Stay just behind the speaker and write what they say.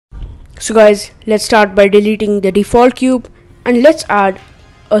So guys, let's start by deleting the default cube and let's add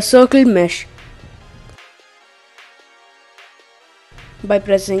a circle mesh by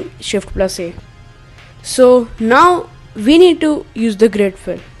pressing Shift plus A. So now we need to use the grid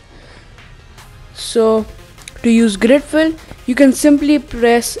fill. So to use grid fill, you can simply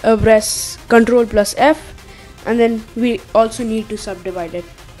press Ctrl plus F, and then we also need to subdivide it.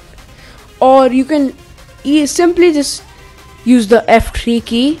 Or you can simply just use the F3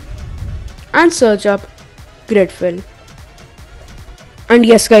 key and search up grid fill. And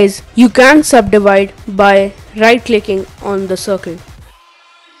yes guys, you can subdivide by right clicking on the circle.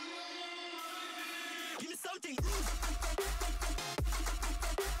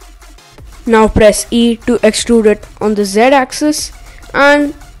 Now press E to extrude it on the Z axis,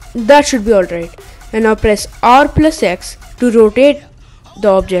 and that should be alright. And now press R plus X to rotate the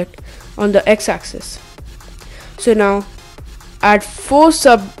object on the X axis. So now add 4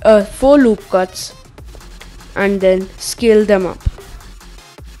 loop cuts and then scale them up.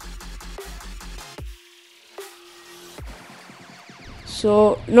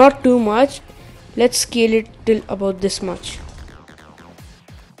 So not too much, let's scale it till about this much.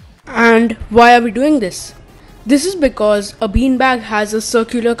 And why are we doing this? This is because a beanbag has a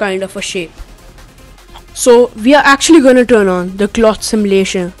circular kind of a shape. So we are actually going to turn on the cloth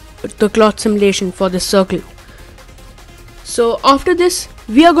simulation for this circle. So after this,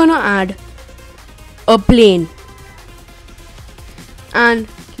 we are going to add a plane, and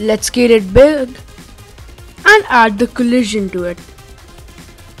let's scale it big and add the collision to it.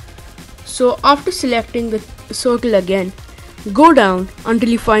 So after selecting the circle again, go down until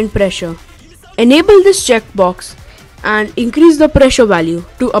you find pressure. Enable this checkbox and increase the pressure value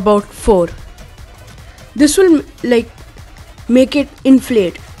to about 4. This will make it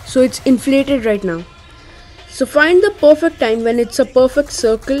inflate. So it's inflated right now. So find the perfect time when it's a perfect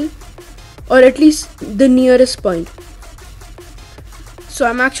circle, or at least the nearest point. So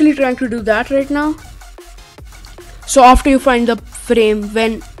I'm actually trying to do that right now. So after you find the frame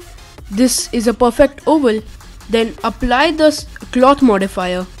when this is a perfect oval, then apply the cloth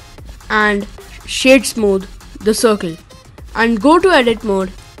modifier and shade smooth the circle, and go to edit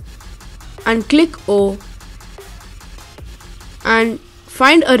mode and click O and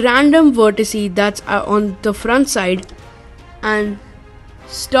find a random vertex that's on the front side and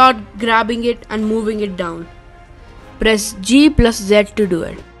start grabbing it and moving it down. Press G plus Z to do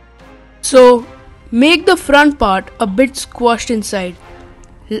it. So make the front part a bit squashed inside,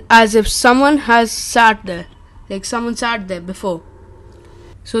 as if someone has sat there. Like someone sat there before.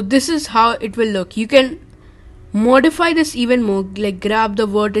 So this is how it will look. You can modify this even more, like grab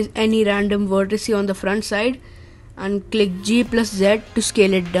the any random vertex on the front side and click G plus Z to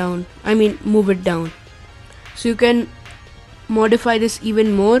scale it down. Move it down. So you can modify this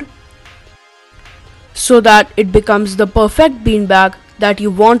even more so that it becomes the perfect beanbag that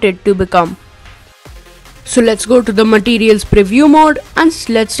you want it to become. So let's go to the materials preview mode and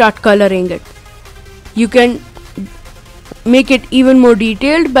let's start coloring it. You can make it even more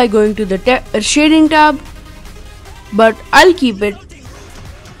detailed by going to the shading tab, but I'll keep it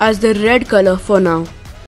as the red color for now.